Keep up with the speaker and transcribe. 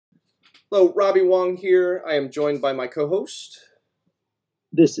Hello, Robbie Wong here. I am joined by my co-host.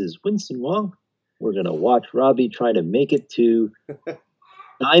 This is Winston Wong. We're going to watch Robbie try to make it to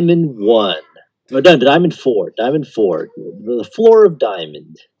Diamond 1. Or no, Diamond 4. Diamond 4. The floor of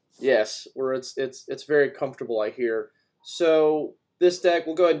Diamond. Yes, where it's very comfortable, I hear. So this deck,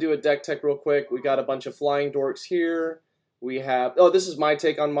 we'll go ahead and do a deck tech real quick. We got a bunch of flying dorks here. We have, this is my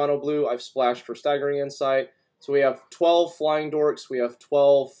take on mono blue. I've splashed for Staggering Insight. So we have 12 flying dorks. We have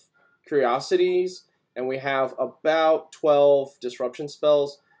 12 curiosities. And we have about 12 disruption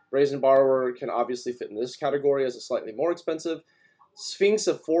spells. Brazen Borrower can obviously fit in this category as a slightly more expensive. Sphinx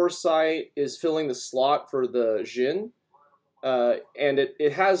of Foresight is filling the slot for the Jin. And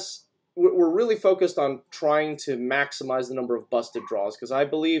it has, we're really focused on trying to maximize the number of busted draws, because I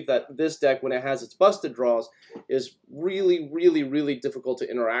believe that this deck, when it has its busted draws, is really, really, really difficult to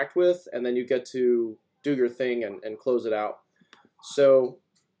interact with, and then you get to do your thing and close it out. So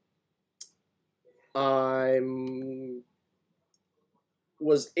I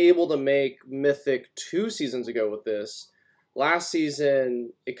was able to make Mythic 2 seasons ago with this. Last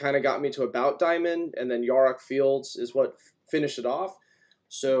season, it kind of got me to about Diamond, and then Yarok Fields is what finished it off.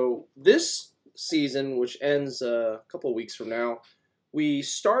 So this season, which ends a couple of weeks from now, we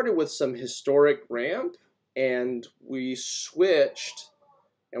started with some historic ramp, and we switched,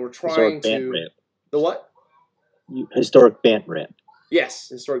 and we're trying Historic Bant to... Ramp. The what? Historic Bant Ramp. Yes,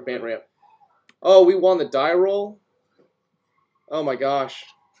 historic Bant Ramp. Oh, we won the die roll? Oh my gosh.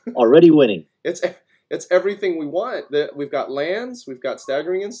 Already winning. It's everything we want. We've got lands, we've got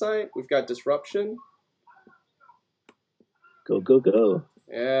Staggering Insight, we've got Disruption. Go, go, go.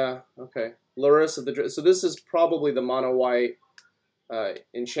 Yeah, okay. Lurrus of the... So this is probably the mono-white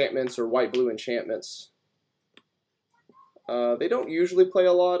enchantments or white-blue enchantments. They don't usually play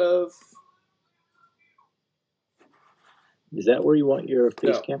a lot of... Is that where you want your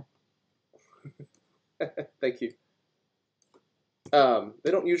face cam? Thank you. They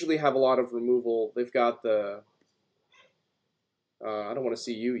don't usually have a lot of removal. They've got the... I don't want to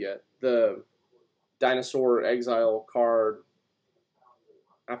see you yet. The Dinosaur Exile card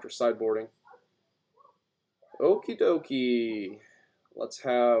after sideboarding. Okie dokie. Let's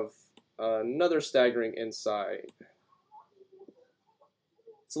have another Staggering Insight.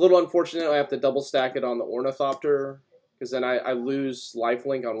 It's a little unfortunate I have to double stack it on the Ornithopter, because then I lose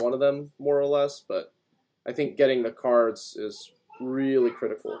lifelink on one of them, more or less, but I think getting the cards is really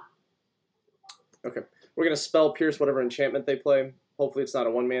critical. Okay, we're going to spell pierce whatever enchantment they play. Hopefully it's not a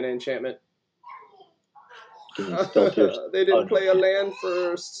 1-mana enchantment. They didn't play a land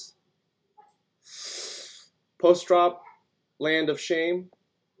first. Post-drop, Land of Shame.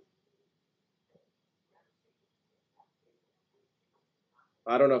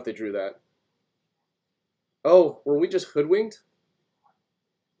 I don't know if they drew that. Oh, were we just hoodwinked?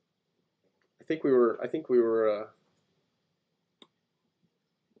 I think we were.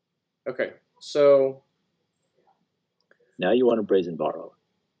 Okay, so now you want a Brazen Borrower.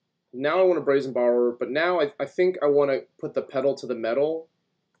 Now I want a Brazen Borrower, but now I think I want to put the pedal to the metal,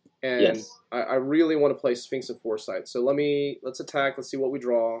 and yes. I really want to play Sphinx of Foresight. So let's attack. Let's see what we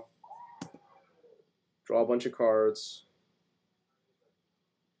draw. Draw a bunch of cards.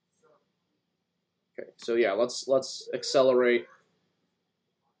 Okay, so yeah, let's accelerate.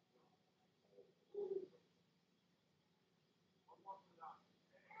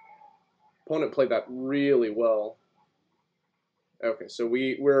 Opponent played that really well. Okay, so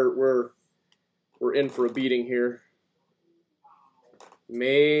we're in for a beating here.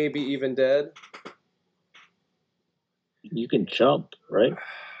 Maybe even dead. You can jump, right?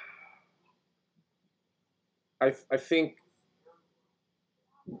 I think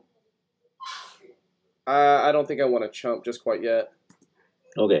I don't think I want to chump just quite yet.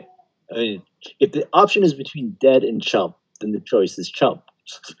 Okay. I mean, if the option is between dead and chump, then the choice is chump.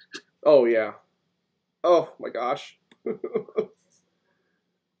 Oh, yeah. Oh, my gosh.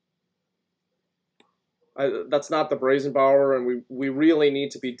 That's not the Brazen Borrower, and we really need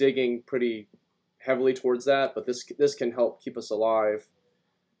to be digging pretty heavily towards that, but this can help keep us alive.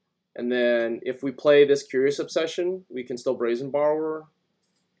 And then if we play this Curious Obsession, we can still Brazen Borrower,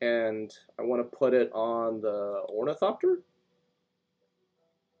 and I want to put it on the Ornithopter.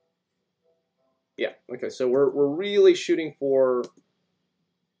 Yeah, okay, so we're really shooting for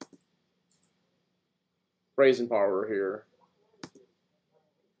Brazen Borrower here,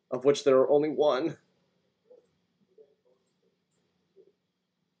 of which there are only one.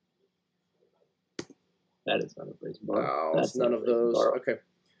 That is not a Brazen Borrower. No, that's it's none of those. Borrower. Okay,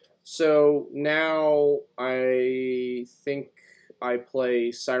 so now I think I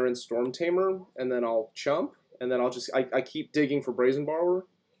play Siren Stormtamer, and then I'll chump, and then I keep digging for Brazen Borrower.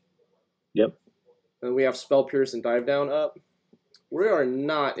 Yep. And we have Spell Pierce and Dive Down up. We are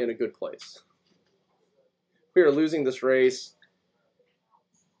not in a good place. We are losing this race.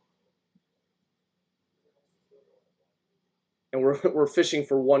 And we're fishing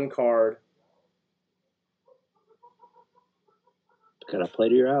for one card. Gotta play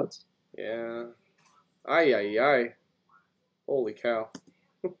to your outs. Yeah. Ay, ay, ay. Holy cow.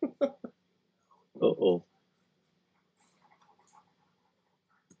 Uh-oh.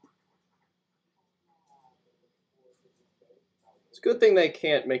 It's a good thing they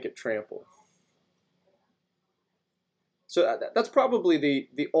can't make it trample. So that's probably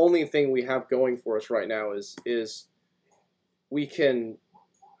the only thing we have going for us right now is we can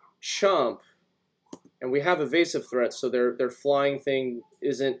chump, and we have evasive threats, so their flying thing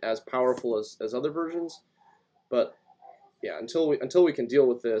isn't as powerful as other versions. But yeah, until we can deal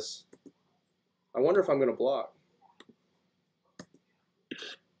with this, I wonder if I'm going to block.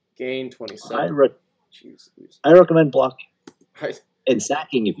 Gain 27. I recommend blocking Right. and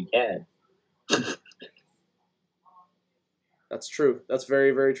sacking if you can. That's true. That's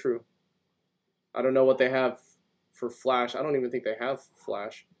very, very true. I don't know what they have for flash. I don't even think they have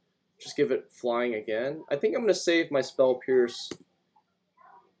flash. Just give it flying again. I think I'm going to save my Spell Pierce.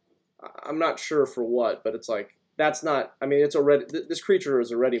 I'm not sure for what, but it's like, that's not, I mean, it's already, this creature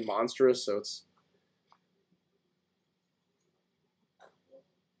is already monstrous, so it's...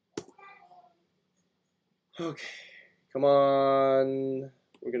 Okay, come on.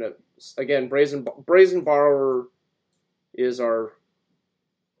 We're going to, again, Brazen Borrower is our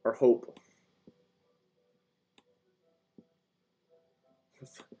hope.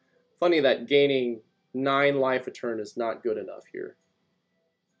 Funny that gaining 9 life a turn is not good enough here.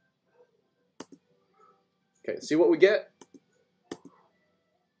 Okay, see what we get?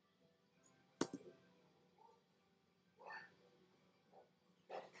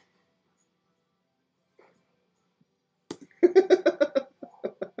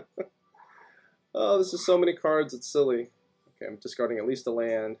 Oh, this is so many cards, it's silly. Okay, I'm discarding at least a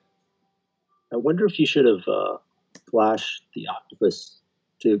land. I wonder if you should have flashed the Octopus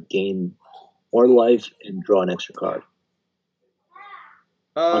to gain more life and draw an extra card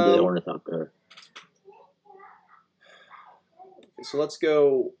onto the Ornithopter. Okay, so let's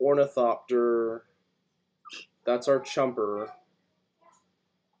go Ornithopter. That's our chumper.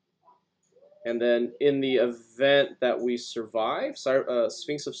 And then in the event that we survive,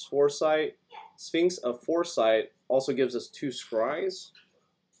 Sphinx of Foresight. Sphinx of Foresight also gives us 2 scries.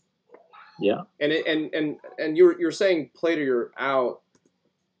 Yeah. And you're saying play to your out.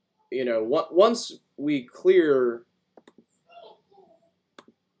 You know, once we clear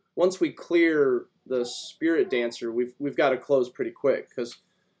the Spirit Dancer, we've got to close pretty quick, because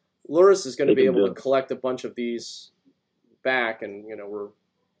Lurrus is going to be able to collect a bunch of these back, and you know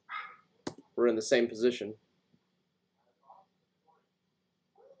we're in the same position.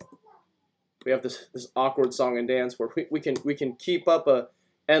 We have this awkward song and dance where we can keep up a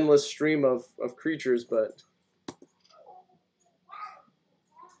endless stream of creatures, but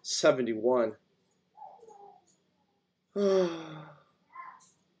 71.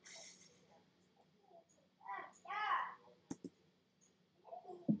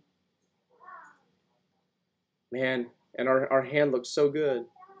 Man, and our hand looks so good.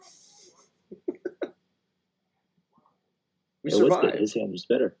 We survived. His hand was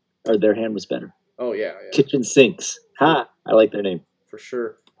better. Or their hand was better. Oh yeah. Kitchen sinks. Ha! I like their name. For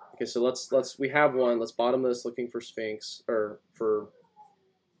sure. Okay, so let's we have one. Let's bottom this looking for Sphinx, or for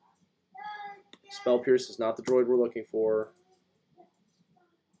Spell Pierce is not the droid we're looking for.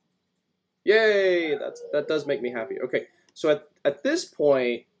 Yay! That does make me happy. Okay, so at this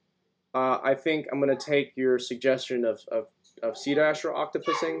point, I think I'm gonna take your suggestion of Sea-Dasher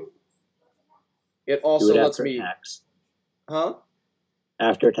Octopusing. It also lets me attacks. Huh?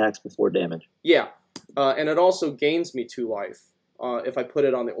 After attacks, before damage. Yeah, and it also gains me 2 life if I put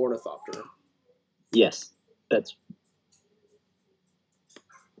it on the Ornithopter. Yes, that's...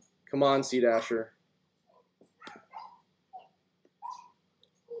 Come on, Sea-Dasher.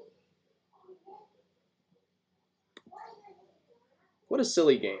 What a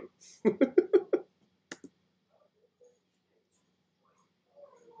silly game.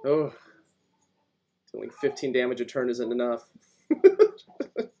 Oh, dealing 15 damage a turn isn't enough.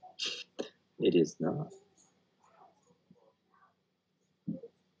 It is not.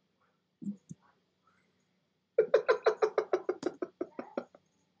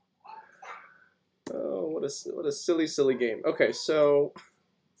 Oh, what a silly game. Okay, so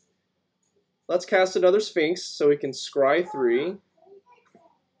let's cast another Sphinx so we can scry 3.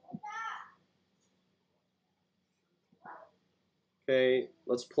 Okay,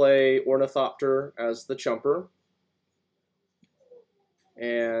 let's play Ornithopter as the chumper.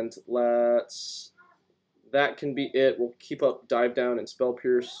 And that can be it. We'll keep up Dive Down and Spell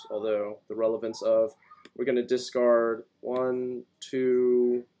Pierce, although the relevance of, we're going to discard 1,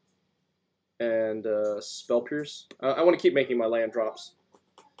 2, and Spell Pierce. I want to keep making my land drops.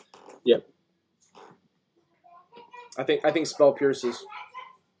 Yep. I think Spell Pierce is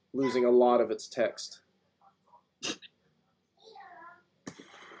losing a lot of its text.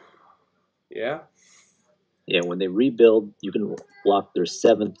 Yeah. Yeah, when they rebuild, you can block their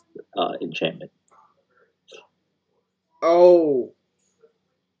 7th enchantment. Oh.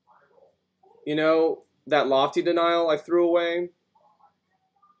 You know, that Lofty Denial I threw away.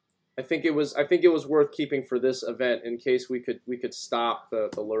 I think it was worth keeping for this event in case we could stop the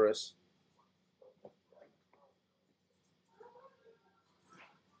Lurrus.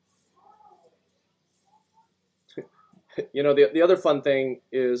 You know, the other fun thing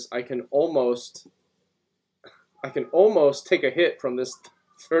is I can almost take a hit from this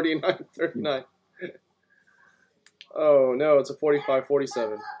 39-39. Oh no, it's a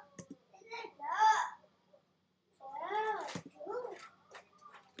 45-47.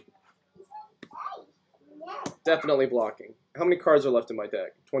 Definitely blocking. How many cards are left in my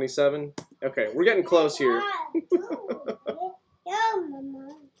deck? 27? Okay, we're getting close here.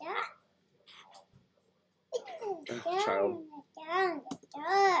 Child.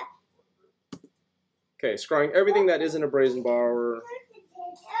 Okay, scrying everything that isn't a Brazen Borrower.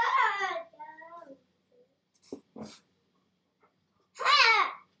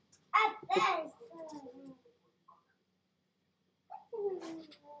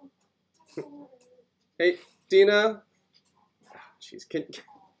 Hey, Dina. Jeez,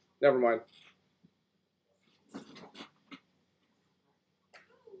 never mind.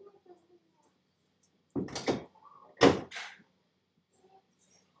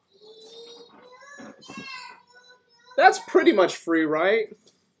 That's pretty much free, right?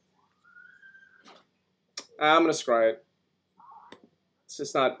 I'm gonna scry it. It's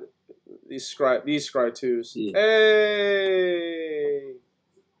just not these scry twos. Yeah. Hey,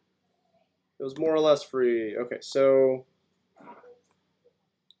 it was more or less free. Okay, so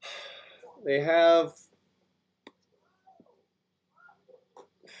they have.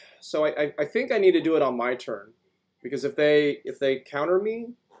 So I think I need to do it on my turn, because if they counter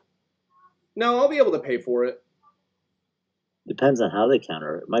me, no, I'll be able to pay for it. Depends on how they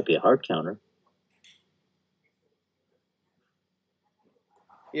counter. It might be a hard counter.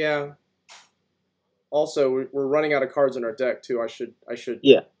 Yeah. Also, we're running out of cards in our deck too. I should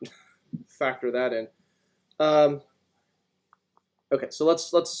yeah factor that in. Okay, so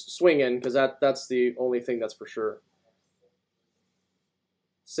let's swing in, because that's the only thing that's for sure.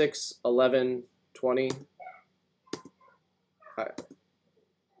 6, 11, 20. I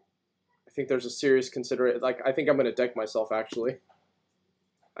think there's a serious consideration. Like, I think I'm going to deck myself, actually.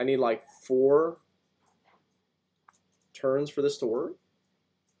 I need like 4 turns for this to work.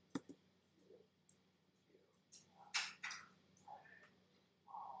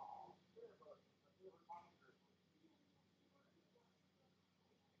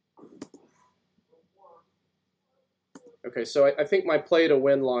 Okay, so I think my play to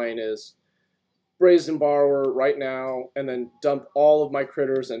win line is Brazen Borrower right now, and then dump all of my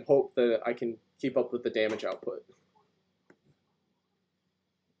critters and hope that I can keep up with the damage output.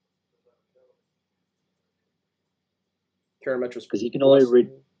 Karametra's because you can only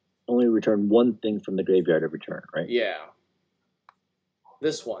return 1 thing from the graveyard every turn, right? Yeah.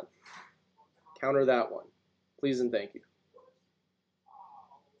 This one. Counter that one. Please and thank you.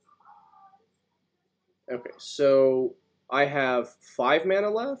 Okay, so I have 5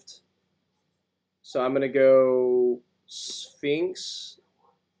 mana left. So I'm going to go Sphinx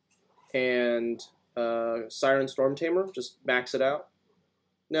and Siren Stormtamer. Just max it out.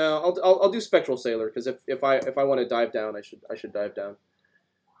 No, I'll do Spectral Sailor, because if I want to dive down, I should dive down.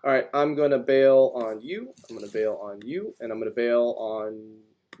 All right, I'm going to bail on you. I'm going to bail on you, and I'm going to bail on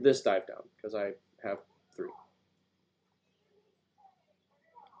this dive down, because I have 3.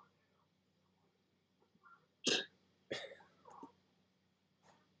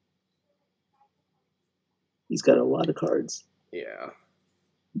 He's got a lot of cards. Yeah.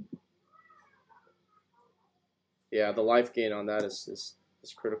 Yeah, the life gain on that is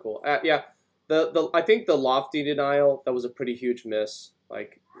critical. Yeah, I think the Lofty Denial, that was a pretty huge miss.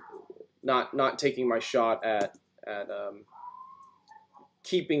 Like, not taking my shot at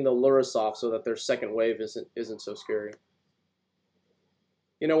keeping the Lurrus off so that their second wave isn't so scary.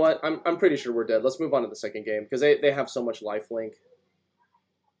 You know what? I'm pretty sure we're dead. Let's move on to the second game, because they have so much lifelink,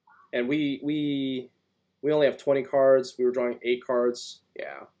 and we only have 20 cards. We were drawing 8 cards.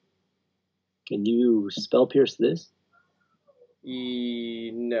 Yeah. Can you spell pierce this?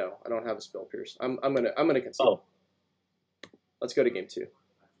 No, I don't have a spell pierce. I'm gonna concede. Oh, Let's go to game 2.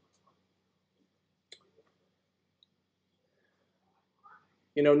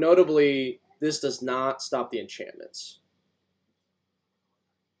 You know, notably, this does not stop the enchantments.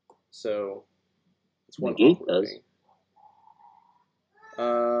 So it's one Negate awkward does. thing.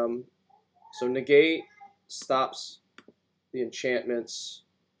 So Negate stops the enchantments,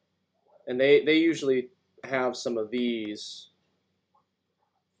 and they usually have some of these.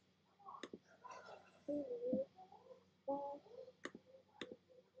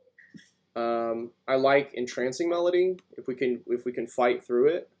 I like Entrancing Melody if we can fight through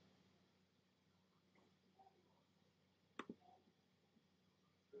it.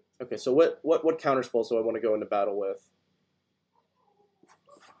 Okay, so what counter spells do I want to go into battle with?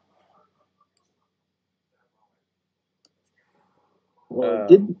 Well, it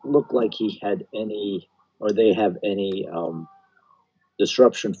didn't look like he had any, or they have any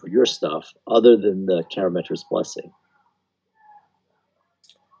disruption for your stuff other than the Karametra's Blessing.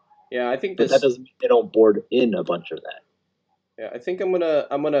 Yeah, I think But that doesn't mean they don't board in a bunch of that. Yeah, I think I'm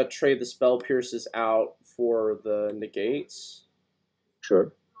gonna trade the spell pierces out for the negates.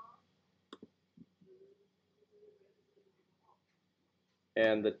 Sure.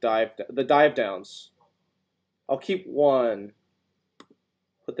 And the dive downs. I'll keep one.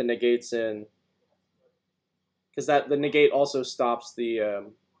 Put the negates in, because the negate also stops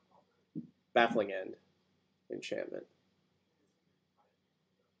the baffling end enchantment.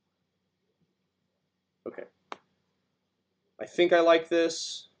 Okay. I think I like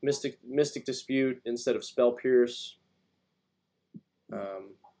this Mystic Dispute instead of Spell Pierce.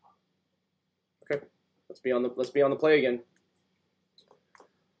 Okay, let's be on the play again.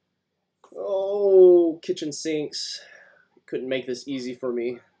 Oh, kitchen sinks. Couldn't make this easy for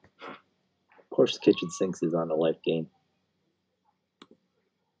me. Of course, kitchen sinks is on a life game.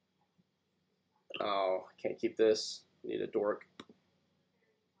 Oh, I can't keep this. Need a dork.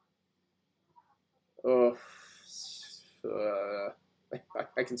 Oh,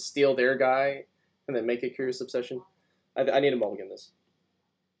 I can steal their guy and then make a Curious Obsession. I need to mulligan this.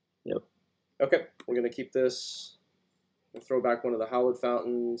 Yep. Okay, we're gonna keep this. We'll throw back one of the Hallowed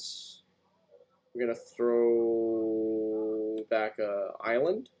Fountains. We're gonna throw back a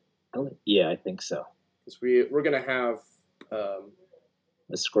island. Yeah, I think so. Because we're gonna have a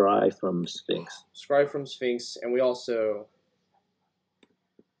scry from Sphinx. Scry from Sphinx, and we also.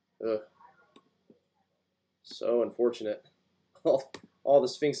 So unfortunate. All the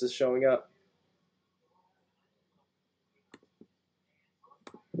Sphinxes showing up.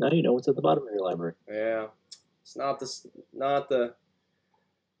 Now you know what's at the bottom of your library. Yeah, it's not the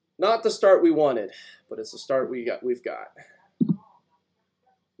start we wanted, but it's the start we've got.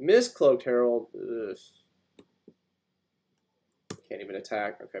 Miscloaked Herald. Ugh. Can't even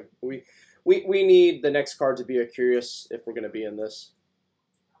attack. Okay, we need the next card to be a Curious if we're going to be in this.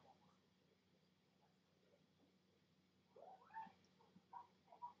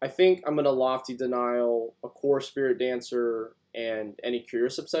 I think I'm going to Lofty Denial, a Core Spirit Dancer, and any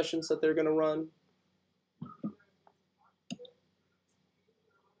Curious Obsessions that they're going to run.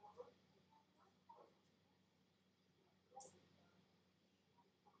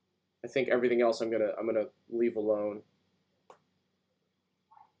 I think everything else I'm gonna leave alone.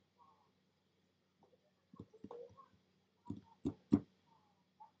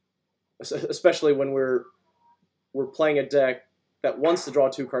 Especially when we're playing a deck that wants to draw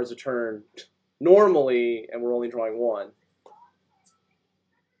 2 cards a turn normally, and we're only drawing 1.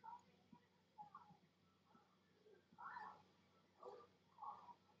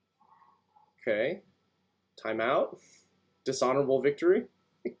 Okay, timeout, dishonorable victory.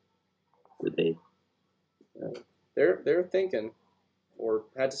 They're thinking, or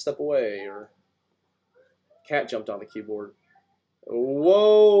had to step away, or cat jumped on the keyboard.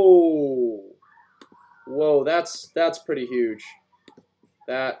 Whoa, whoa, that's pretty huge.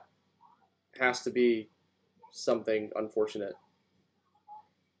 That has to be something unfortunate.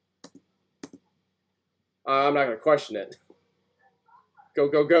 I'm not gonna question it. Go,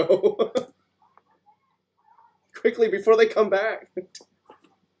 go, go. Quickly before they come back.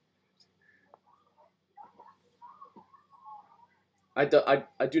 I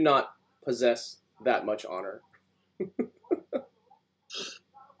do not possess that much honor.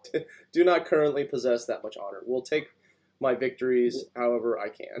 Do not currently possess that much honor. We'll take my victories however I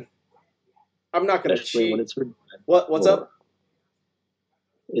can. I'm not going to cheat. When it's for what's floor. Up?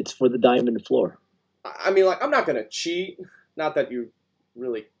 It's for the diamond floor. I mean, like, I'm not going to cheat. Not that you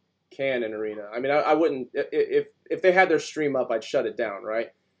really can in Arena. I mean, I wouldn't if they had their stream up, I'd shut it down,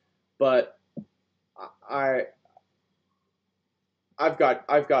 right? But I've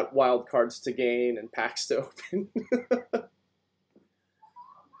got wild cards to gain and packs to open.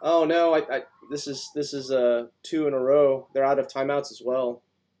 Oh no, this is 2 in a row. They're out of timeouts as well.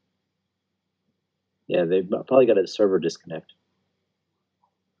 Yeah, they've probably got a server disconnect.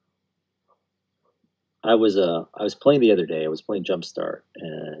 I was playing the other day. I was playing Jumpstart,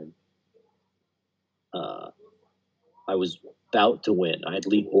 and I was about to win. I had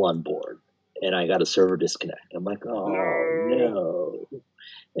Lethal on board, and I got a server disconnect. I'm like, oh no.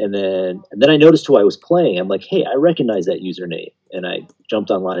 And then I noticed who I was playing. I'm like, hey, I recognize that username. And I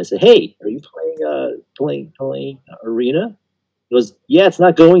jumped online and said, hey, are you playing Arena? He goes, yeah, it's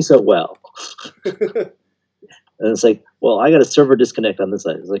not going so well. And it's like, well, I got a server disconnect on this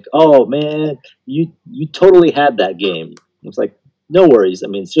side. It's like, oh man, you totally had that game. It's like, no worries. I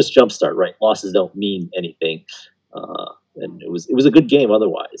mean, it's just Jumpstart, right? Losses don't mean anything. And it was a good game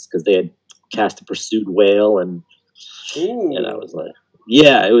otherwise, because they had cast a Pursued Whale, and I was like,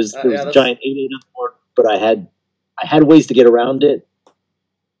 yeah, it was there was a giant 8/8 on board, but I had ways to get around it.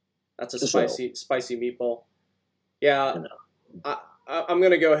 That's a spicy meatball. Yeah, I'm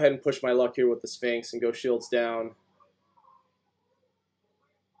gonna go ahead and push my luck here with the Sphinx and go shields down.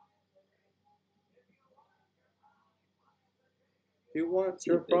 If you want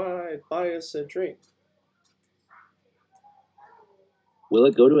your bride, buy us a drink. Will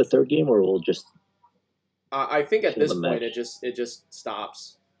it go to a third game, or will it just? I think at this point it just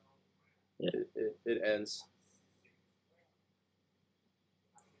stops. Yeah. It ends.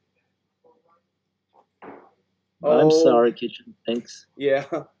 I'm sorry, Kitchen. Thanks. Yeah.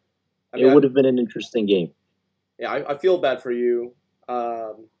 It would have been an interesting game. Yeah, I feel bad for you.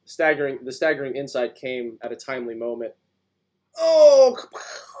 The Staggering Insight came at a timely moment. Oh!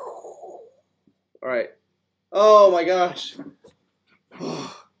 All right. Oh my gosh.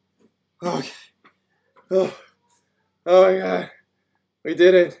 Okay. Oh my god. We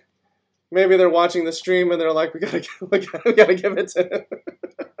did it. Maybe they're watching the stream and they're like, we gotta give it to him.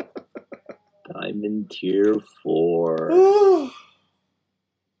 Diamond tier 4. All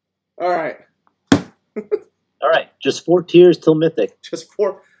right. All right. Just 4 tiers till Mythic. Just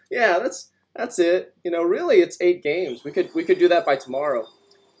 4. Yeah, that's it. You know, really, it's 8 games. We could do that by tomorrow.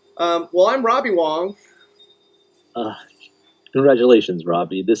 Well, I'm Robbie Wong. Congratulations,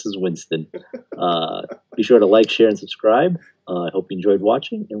 Robbie. This is Winston. Be sure to like, share, and subscribe. I hope you enjoyed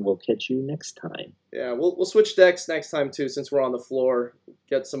watching, and we'll catch you next time. Yeah, we'll switch decks next time, too, since we're on the floor.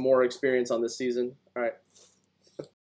 Get some more experience on this season. All right.